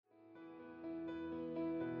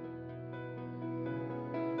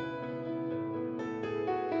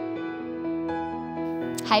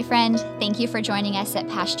Hi, friend. Thank you for joining us at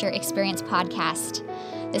Pasture Experience Podcast.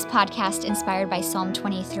 This podcast, inspired by Psalm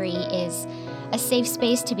 23, is a safe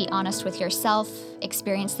space to be honest with yourself,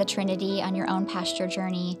 experience the Trinity on your own pasture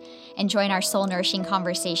journey, and join our soul-nourishing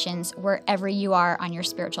conversations wherever you are on your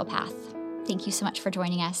spiritual path. Thank you so much for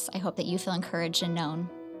joining us. I hope that you feel encouraged and known.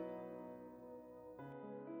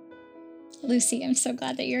 Lucy, I'm so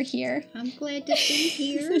glad that you're here. I'm glad to be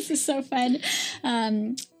here. This is so fun.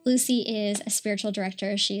 Lucy is a spiritual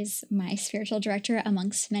director. She's my spiritual director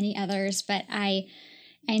amongst many others, but I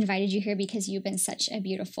invited you here because you've been such a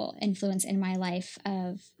beautiful influence in my life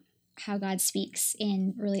of how God speaks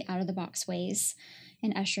in really out-of-the-box ways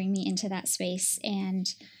and ushering me into that space. And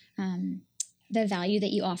the value that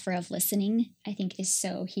you offer of listening, I think, is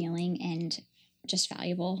so healing and just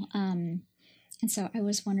valuable. And so I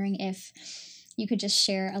was wondering if you could just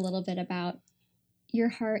share a little bit about your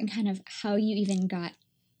heart and kind of how you even got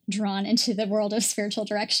drawn into the world of spiritual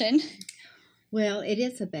direction. Well, it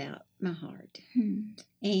is about my heart.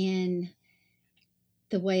 And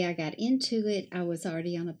the way I got into it, I was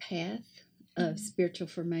already on a path of spiritual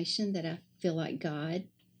formation that I feel like God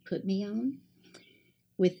put me on.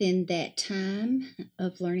 Within that time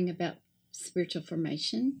of learning about spiritual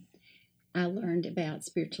formation, I learned about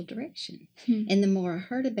spiritual direction. And the more I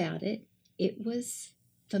heard about it, it was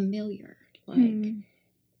familiar. Like,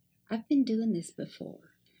 I've been doing this before.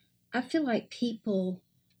 I feel like people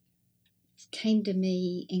came to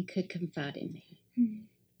me and could confide in me,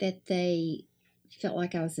 that they felt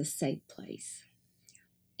like I was a safe place.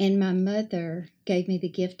 And my mother gave me the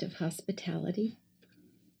gift of hospitality.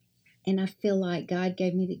 And I feel like God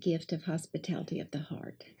gave me the gift of hospitality of the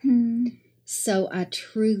heart. So I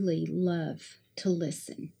truly love to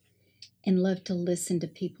listen and love to listen to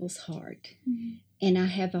people's heart. And I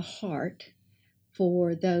have a heart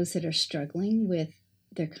for those that are struggling with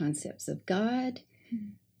their concepts of God,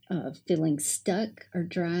 feeling stuck or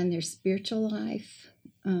dry in their spiritual life,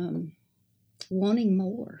 wanting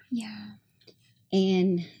more. Yeah.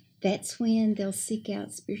 And that's when they'll seek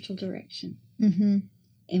out spiritual direction.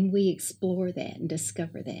 And we explore that and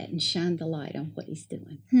discover that and shine the light on what He's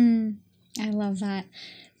doing. I love that.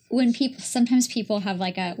 When sometimes people have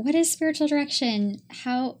like what is spiritual direction?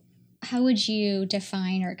 How would you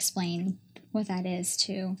define or explain what that is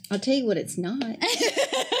to? I'll tell you what it's not.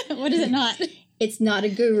 What is it not? It's not a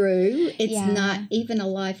guru. It's not even a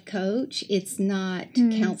life coach. It's not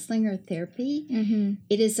counseling or therapy.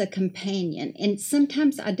 It is a companion. And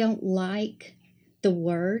sometimes I don't like the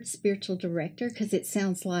word spiritual director because it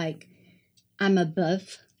sounds like I'm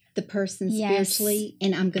above the person spiritually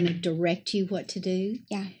and I'm going to direct you what to do.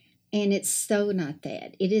 Yeah. And it's so not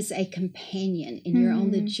that. It is a companion and you're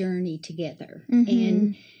on the journey together.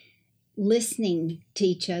 And listening to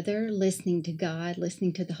each other, listening to God,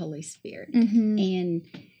 listening to the Holy Spirit. And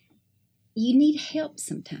you need help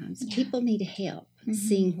sometimes. People need help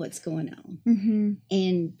seeing what's going on.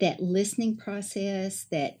 And that listening process,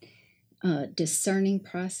 that discerning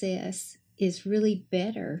process is really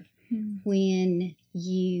better when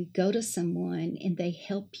you go to someone and they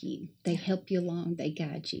help you. They help you along. They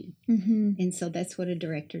guide you. And so that's what a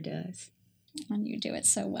director does. And you do it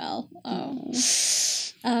so well.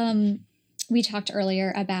 We talked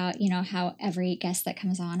earlier about, how every guest that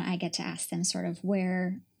comes on, I get to ask them sort of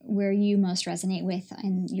where you most resonate with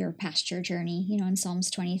in your pasture journey, in Psalms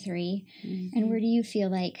 23. And where do you feel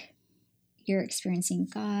like you're experiencing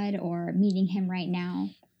God or meeting Him right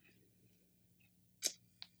now?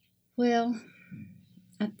 Well,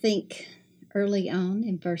 I think early on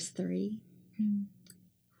in verse 3,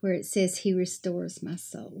 where it says, He restores my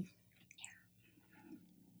soul.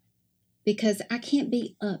 Because I can't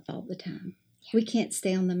be up all the time. We can't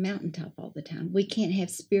stay on the mountaintop all the time. We can't have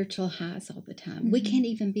spiritual highs all the time. We can't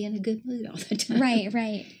even be in a good mood all the time.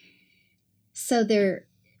 Right. So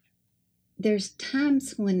there's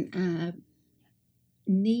times when I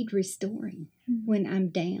need restoring, when I'm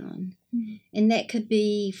down. And that could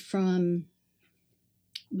be from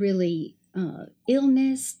really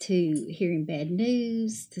illness to hearing bad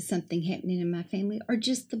news to something happening in my family or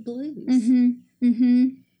just the blues.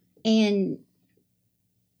 And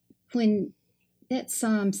when that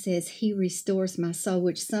psalm says He restores my soul,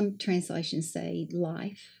 which some translations say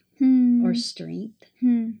life or strength,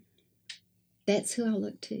 that's who I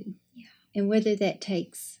look to. And whether that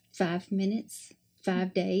takes 5 minutes,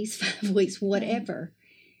 5 days, 5 weeks, whatever,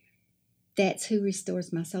 that's who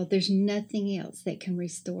restores my soul. There's nothing else that can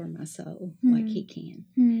restore my soul like He can.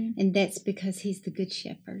 And that's because He's the Good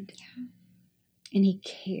Shepherd. And He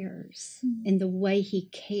cares. And the way He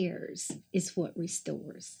cares is what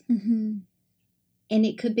restores. And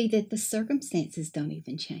it could be that the circumstances don't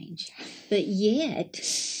even change. But yet,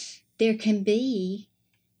 there can be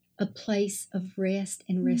a place of rest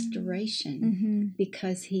and restoration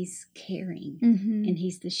because he's caring and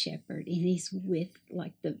he's the shepherd and he's with,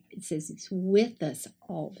 like it says, he's with us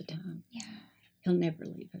all the time. Yeah. He'll never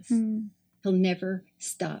leave us. He'll never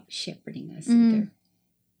stop shepherding us either.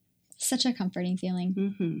 Such a comforting feeling.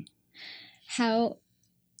 Mm-hmm. How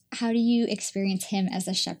do you experience him as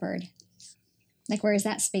a shepherd? Like, where is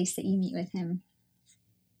that space that you meet with him?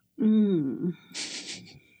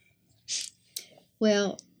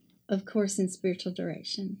 Well, of course, in spiritual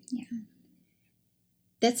direction. Yeah.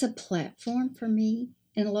 That's a platform for me.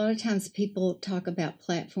 And a lot of times people talk about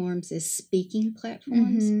platforms as speaking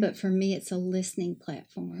platforms, but for me, it's a listening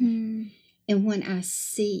platform. And when I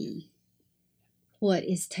see what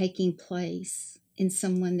is taking place in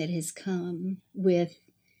someone that has come with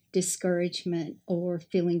discouragement or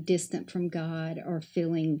feeling distant from God or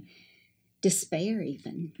feeling despair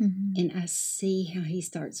even, and I see how he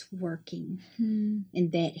starts working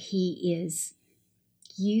and that he is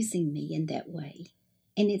using me in that way.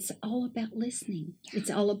 And it's all about listening. Yeah. It's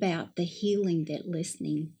all about the healing that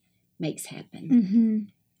listening makes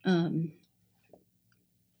happen.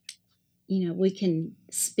 We can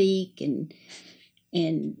speak and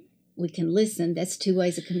we can listen. That's two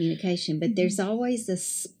ways of communication. But there's always a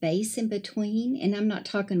space in between. And I'm not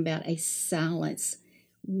talking about a silence,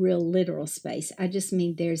 real literal space. I just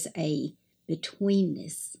mean there's a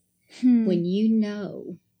betweenness when you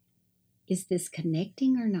know, is this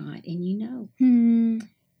connecting or not? And you know.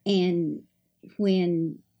 And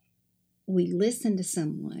when we listen to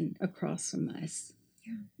someone across from us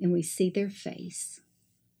and we see their face,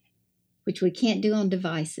 which we can't do on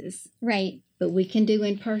devices. Right. But we can do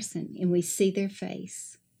in person, and we see their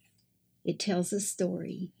face. It tells a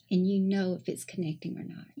story, and you know if it's connecting or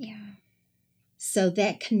not. Yeah. So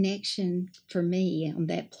that connection for me on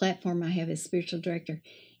that platform I have as spiritual director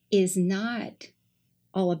is not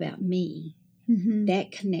all about me.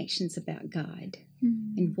 That connection's about God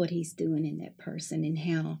and what he's doing in that person and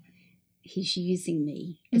how he's using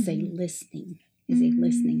me as a listening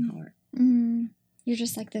heart. You're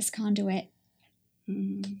just like this conduit.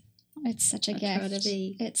 It's such a gift. Try to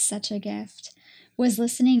be. It's such a gift. Was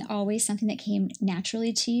listening always something that came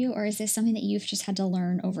naturally to you, or is this something that you've just had to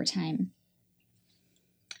learn over time?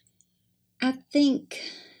 I think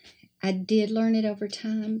I did learn it over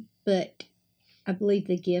time, but I believe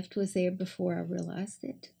the gift was there before I realized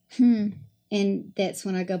it. And that's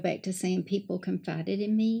when I go back to saying people confided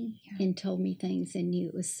in me and told me things and knew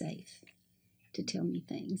it was safe to tell me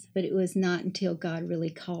things. But it was not until God really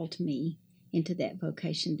called me into that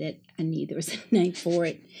vocation that I knew there was a name for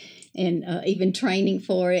it and even training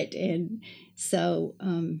for it. And so,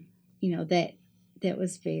 that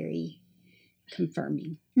was very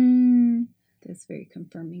confirming. That's very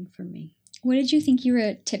confirming for me. What did you think you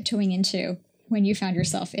were tiptoeing into when you found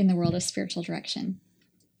yourself in the world of spiritual direction?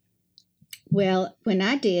 Well, when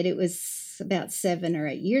I did, it was about 7 or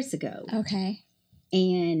 8 years ago. Okay.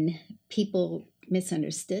 And people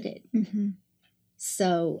misunderstood it.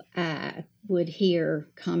 So I would hear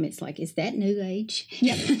comments like, is that New Age?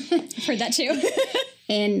 Yep. I've heard that too.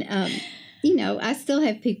 And, I still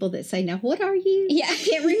have people that say, now, what are you? Yeah. I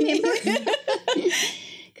can't remember.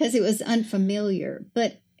 Because it was unfamiliar.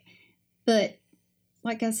 But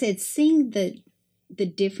like I said, seeing the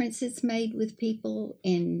difference it's made with people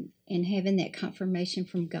and having that confirmation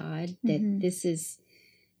from God that this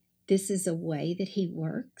is a way that he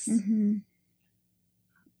works.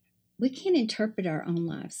 We can't interpret our own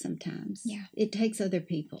lives sometimes. Yeah. It takes other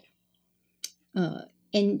people.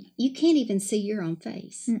 And you can't even see your own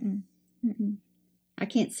face. I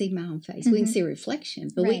can't see my own face. We can see a reflection,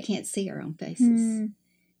 but we can't see our own faces.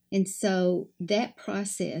 And so that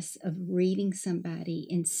process of reading somebody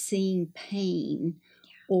and seeing pain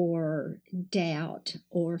or doubt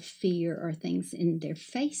or fear or things in their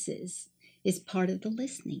faces is part of the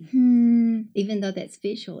listening. Even though that's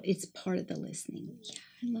visual, it's part of the listening. Yeah,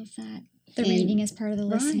 I love that. The reading is part of the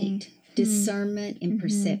listening. Right. Discernment and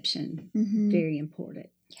perception, very important.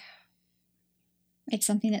 Yeah. It's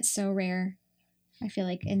something that's so rare, I feel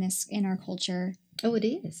like, in our culture. Oh, it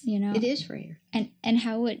is. It is rare. And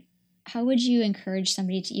how would you encourage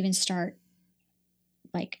somebody to even start,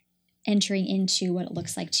 like, entering into what it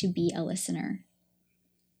looks like to be a listener?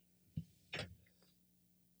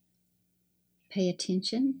 Pay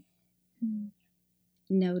attention.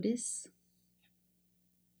 Notice.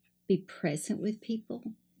 Be present with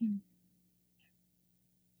people.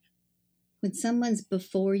 When someone's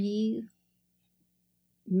before you,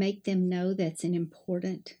 make them know that's an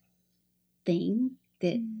important thing,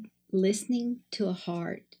 that listening to a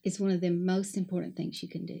heart is one of the most important things you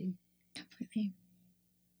can do. Completely.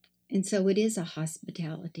 And so it is a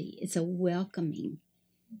hospitality. It's a welcoming.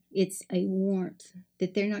 It's a warmth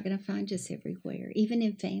that they're not going to find just everywhere, even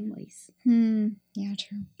in families. Yeah,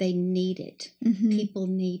 true. They need it. Mm-hmm. People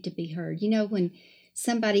need to be heard. You know, when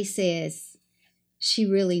somebody says, she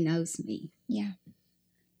really knows me. Yeah.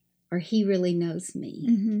 Or he really knows me.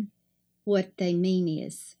 Mm-hmm. What they mean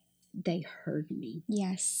is they heard me.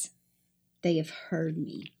 Yes. They have heard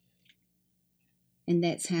me. And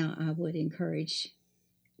that's how I would encourage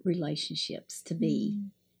relationships to be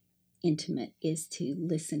intimate, is to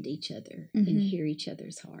listen to each other and hear each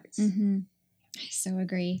other's hearts. Mm-hmm. I so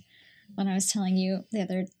agree. When I was telling you the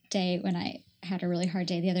other day, when I had a really hard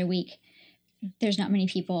day the other week, there's not many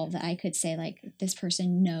people that I could say, like, this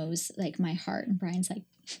person knows, like, my heart. And Brian's like,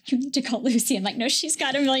 you need to call Lucy. I'm like, no, she's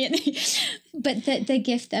got a million. But the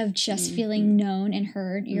gift of just feeling known and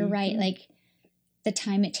heard, you're right. Like, the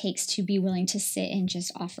time it takes to be willing to sit and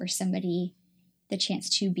just offer somebody the chance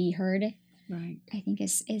to be heard. Right. I think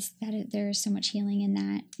is that there's so much healing in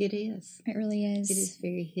that. It is. It really is. It is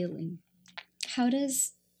very healing. How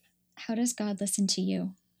does God listen to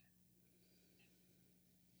you?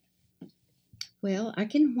 Well, I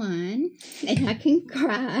can whine and I can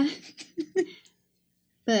cry.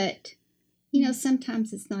 But, you know,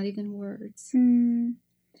 sometimes it's not even words.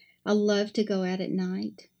 I love to go out at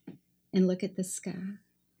night and look at the sky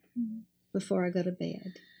before I go to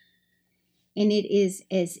bed. And it is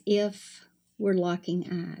as if we're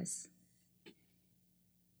locking eyes.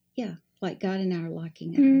 Yeah, like God and I are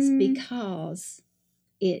locking eyes, because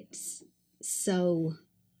it's so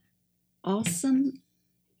awesome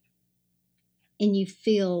and you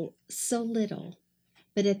feel so little,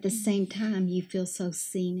 but at the same time you feel so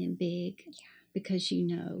seen and big, because you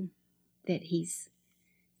know that He's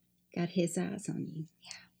got His eyes on you.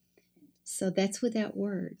 Yeah. So that's without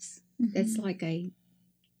words. That's like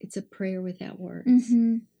it's a prayer without words.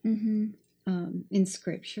 In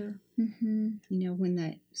Scripture, you know, when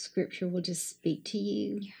that Scripture will just speak to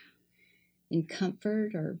you in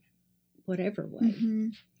comfort or whatever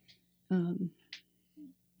way. And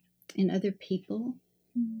other people,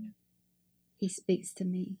 He speaks to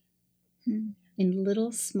me in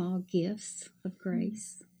little small gifts of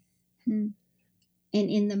grace, and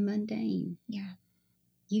in the mundane. Yeah,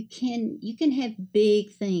 you can have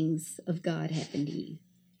big things of God happen to you,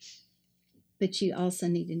 but you also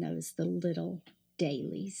need to notice the little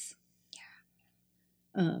dailies.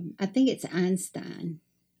 Yeah, I think it's Einstein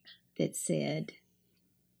that said,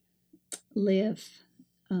 "Live."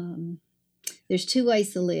 There's two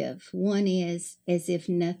ways to live. One is as if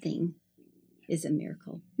nothing is a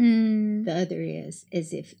miracle. The other is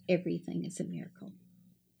as if everything is a miracle.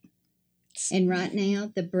 And right now,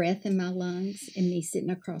 the breath in my lungs and me sitting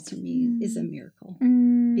across from you is a miracle,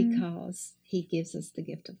 because He gives us the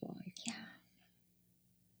gift of life. Yeah.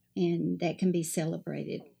 And that can be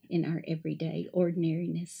celebrated in our everyday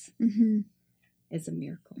ordinariness as a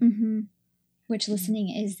miracle. Which listening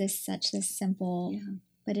is such this simple,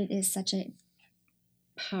 but it is such a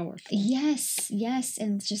powerful. Yes,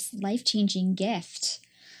 and just life-changing gift.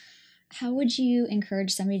 How would you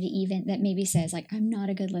encourage somebody to, even that maybe says, like, I'm not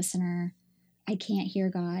a good listener, I can't hear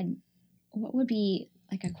God? What would be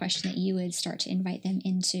like a question that you would start to invite them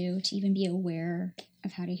into to even be aware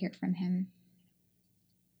of how to hear from Him?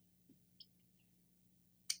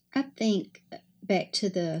 I think back to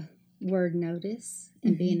the word notice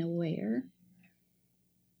and being aware.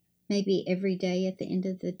 Maybe every day at the end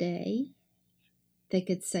of the day, they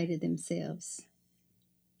could say to themselves,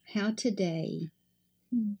 how today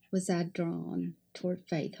was I drawn toward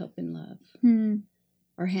faith, hope, and love?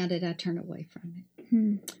 Or how did I turn away from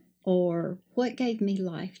it? Or what gave me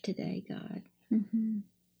life today, God?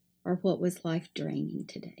 Or what was life draining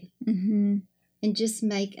today? And just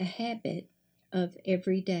make a habit of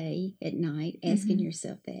every day at night asking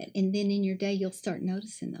yourself that. And then in your day, you'll start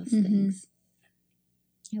noticing those things.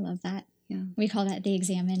 I love that. Yeah. We call that the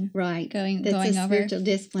examine. Right. Going That's over. a spiritual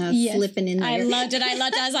discipline. I was slipping in there. I loved it. I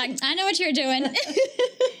was like, I know what you're doing.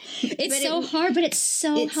 It's so hard, but it's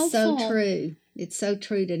so helpful. It's so true. It's so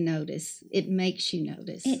true to notice. It makes you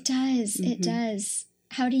notice. It does. It does.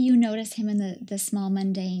 How do you notice Him in the small,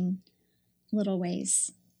 mundane, little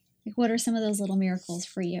ways? Like, what are some of those little miracles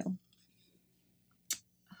for you?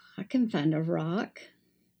 I can find a rock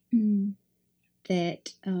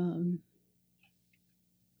that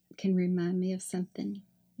can remind me of something,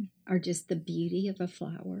 or just the beauty of a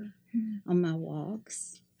flower on my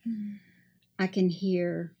walks. I can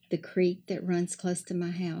hear the creek that runs close to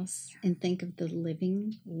my house and think of the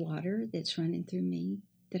living water that's running through me.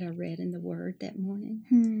 that I read in the Word that morning.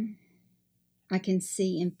 Hmm. I can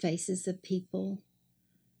see in faces of people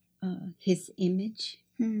His image,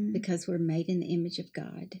 because we're made in the image of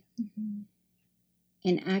God. Mm-hmm.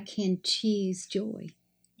 And I can choose joy.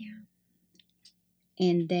 Yeah.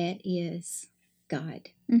 And that is God.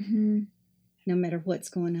 Mm-hmm. No matter what's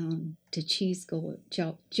going on, to choose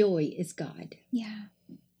joy is God. Yeah.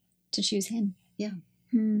 To choose Him. Yeah.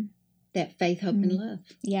 Hmm. That faith, hope, and love.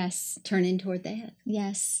 Yes. Turning toward that.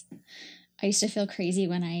 Yes. I used to feel crazy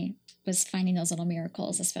when I was finding those little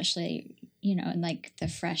miracles, especially, in like the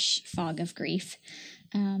fresh fog of grief.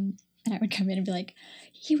 And I would come in and be like,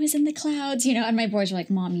 he was in the clouds, and my boys were like,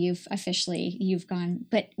 Mom, you've gone.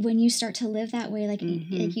 But when you start to live that way, like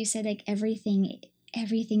you said, like everything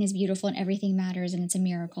is beautiful and everything matters and it's a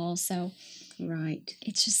miracle. So right.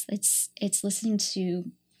 It's just, it's listening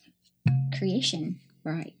to creation.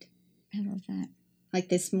 Right. I love that. Like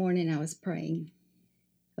this morning I was praying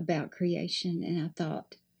about creation, and I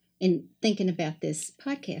thought, and thinking about this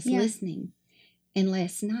podcast, listening, and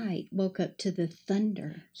last night woke up to the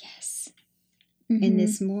thunder. Yes. And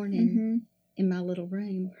this morning in my little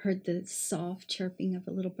room heard the soft chirping of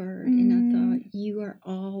a little bird, and I thought, you are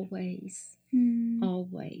always being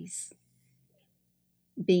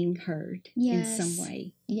heard in some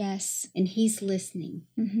way. Yes. And He's listening.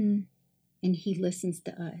 And He listens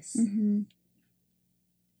to us.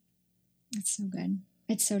 That's so good.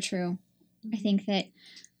 It's so true. I think that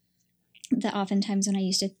oftentimes when I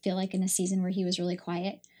used to feel like in a season where He was really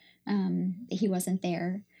quiet, that He wasn't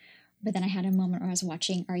there. But then I had a moment where I was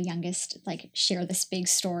watching our youngest share this big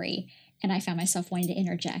story, and I found myself wanting to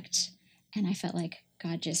interject. And I felt like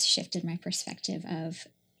God just shifted my perspective of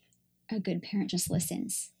a good parent just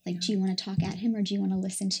listens. Do you want to talk at him or do you want to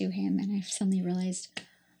listen to him? And I suddenly realized,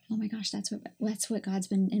 oh my gosh, that's what God's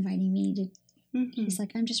been inviting me to. He's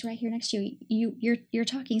like, I'm just right here next to you. You're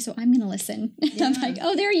talking, so I'm going to listen. Yeah. I'm like,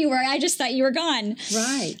 oh, there you were. I just thought you were gone.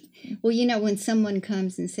 Right. Well, when someone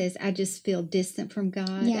comes and says, I just feel distant from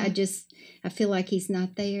God, I feel like He's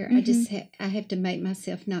not there. I have to make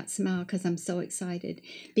myself not smile because I'm so excited,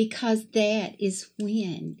 because that is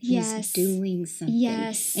when He's doing something.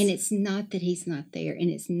 Yes. And it's not that He's not there, and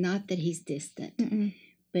it's not that He's distant.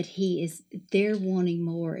 But they're wanting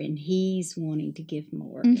more, and He's wanting to give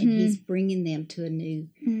more. And He's bringing them to a new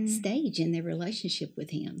stage in their relationship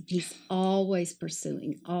with Him. He's always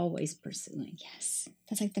pursuing. Yes.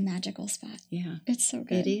 That's like the magical spot. Yeah. It's so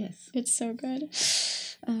good. It is. It's so good.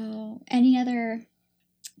 Oh, any other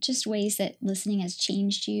just ways that listening has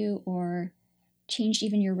changed you or changed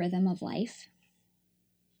even your rhythm of life?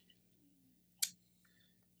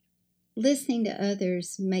 Listening to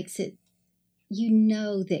others makes it,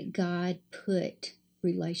 that God put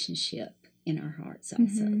relationship in our hearts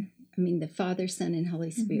also. I mean, the Father, Son, and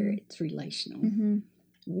Holy Spirit, it's relational.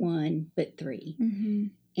 One, but three.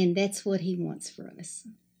 And that's what He wants for us.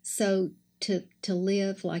 So to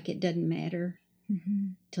live like it doesn't matter,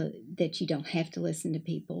 that you don't have to listen to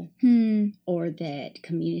people, or that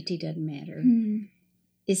community doesn't matter,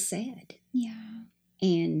 is sad. Yeah.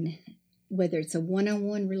 And whether it's a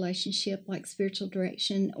one-on-one relationship like spiritual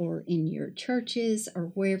direction, or in your churches, or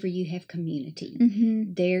wherever you have community,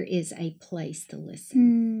 there is a place to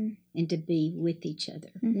listen and to be with each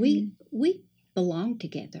other. We belong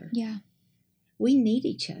together. Yeah. We need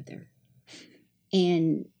each other.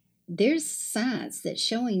 And there's science that's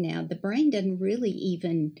showing now the brain doesn't really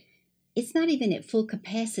it's not even at full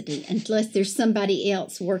capacity unless there's somebody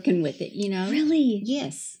else working with it, Really?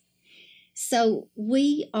 Yes. So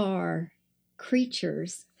we are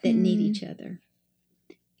creatures that need each other.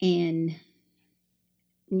 And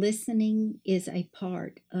listening is a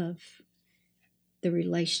part of the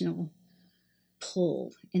relational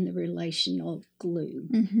pull and the relational glue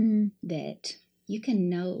that you can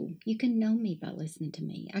know me by listening to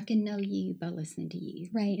me. I can know you by listening to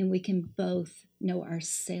you. Right. And we can both know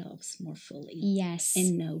ourselves more fully. Yes.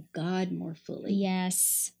 And know God more fully.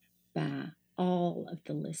 Yes. By all of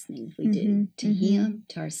the listening we do to Him,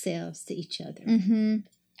 to ourselves, to each other.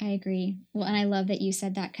 I agree. Well, and I love that you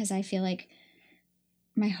said that, because I feel like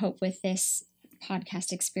my hope with this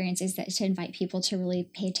podcast experience is that to invite people to really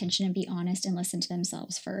pay attention and be honest and listen to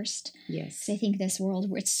themselves first. Yes. Because I think this world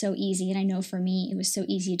where it's so easy, and I know for me it was so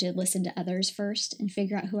easy to listen to others first and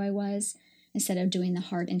figure out who I was instead of doing the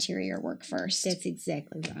hard interior work first. That's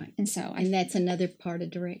exactly right. And that's another part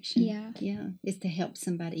of direction. Yeah. Yeah. Is to help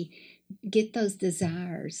somebody get those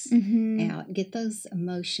desires out, get those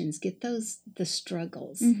emotions, get the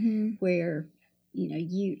struggles where,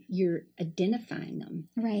 you're identifying them.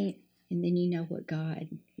 Right. And then you know what God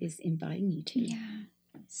is inviting you to. Yeah.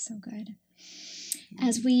 So good.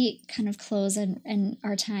 As we kind of close in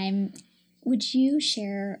our time, would you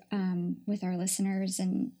share with our listeners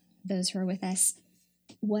and those who are with us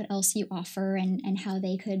what else you offer and how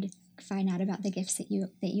they could find out about the gifts that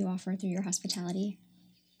you offer through your hospitality?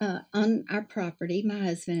 On our property, my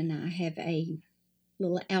husband and I have a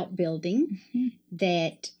little outbuilding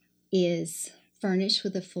that is furnished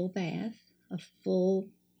with a full bath, a full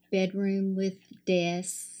bedroom with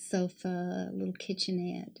desk, sofa, little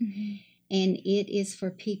kitchenette. And it is for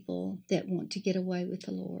people that want to get away with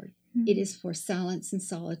the Lord. It is for silence and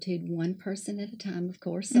solitude, one person at a time, of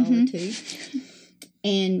course, solitude.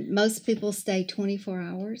 And most people stay 24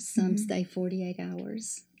 hours. Some stay 48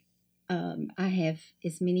 hours. I have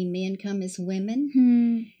as many men come as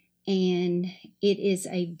women. And it is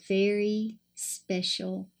a very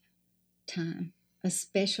special time, a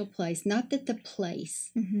special place. Not that the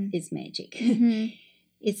place is magic.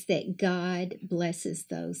 It's that God blesses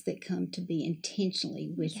those that come to be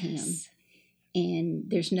intentionally with Him. And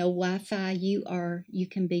there's no Wi-Fi. You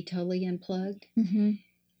can be totally unplugged.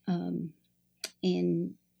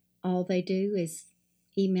 And all they do is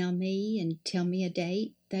email me and tell me a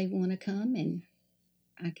date they want to come, and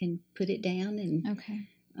I can put it down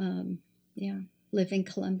and live in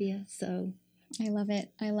Columbia. So I love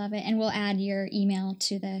it. And we'll add your email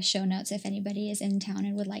to the show notes if anybody is in town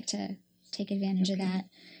and would like to take advantage of that.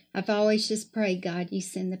 I've always just prayed, God, you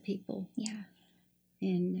send the people. Yeah.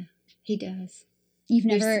 And He does. You've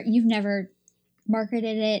never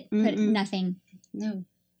marketed it, put nothing. No.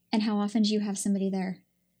 And how often do you have somebody there?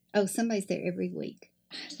 Oh, somebody's there every week.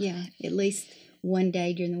 Yeah, at least one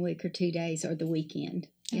day during the week or 2 days or the weekend.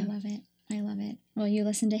 Yeah. I love it. Well, you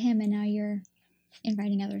listened to him and now you're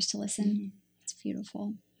inviting others to listen. It's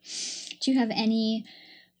beautiful. Do you have any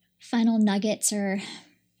final nuggets or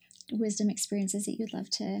wisdom experiences that you'd love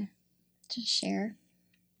to share?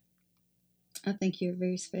 I think you're a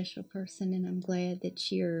very special person, and I'm glad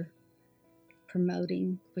that you're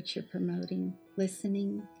promoting what you're promoting,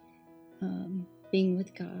 listening, being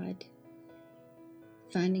with God,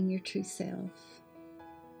 finding your true self,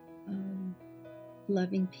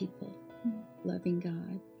 loving people, loving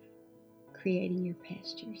God, creating your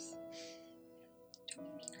pastures.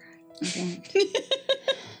 Don't make me cry. I won't.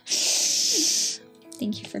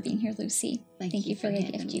 Thank you for being here, Lucy. Thank you for the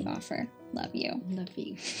gift me. you offer. Love you. Love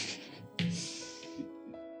you.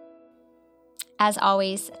 As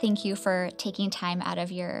always, thank you for taking time out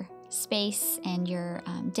of your space and your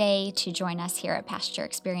day to join us here at Pasture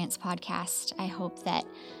Experience Podcast. I hope that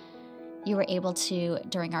you were able to,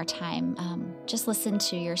 during our time, just listen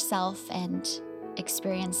to yourself and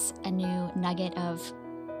experience a new nugget of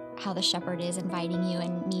how the shepherd is inviting you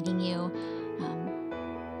and meeting you.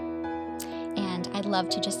 And I'd love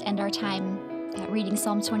to just end our time reading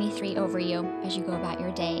Psalm 23 over you as you go about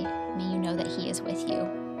your day. May you know that He is with you,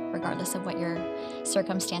 regardless of what your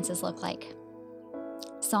circumstances look like.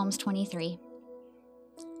 Psalms 23.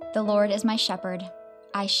 The Lord is my shepherd,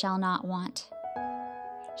 I shall not want.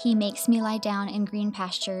 He makes me lie down in green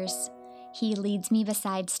pastures. He leads me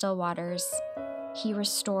beside still waters. He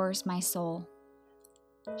restores my soul.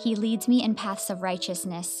 He leads me in paths of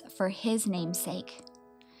righteousness for His name's sake.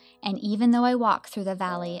 And even though I walk through the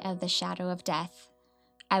valley of the shadow of death,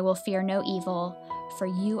 I will fear no evil, for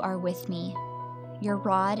you are with me. Your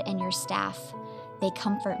rod and your staff, they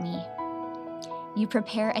comfort me. You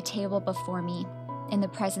prepare a table before me in the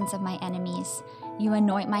presence of my enemies. You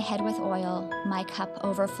anoint my head with oil, my cup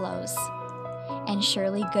overflows. And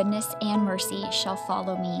surely goodness and mercy shall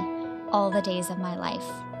follow me all the days of my life,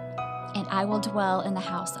 and I will dwell in the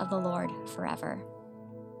house of the Lord forever.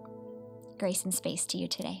 Grace and space to you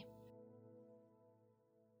today.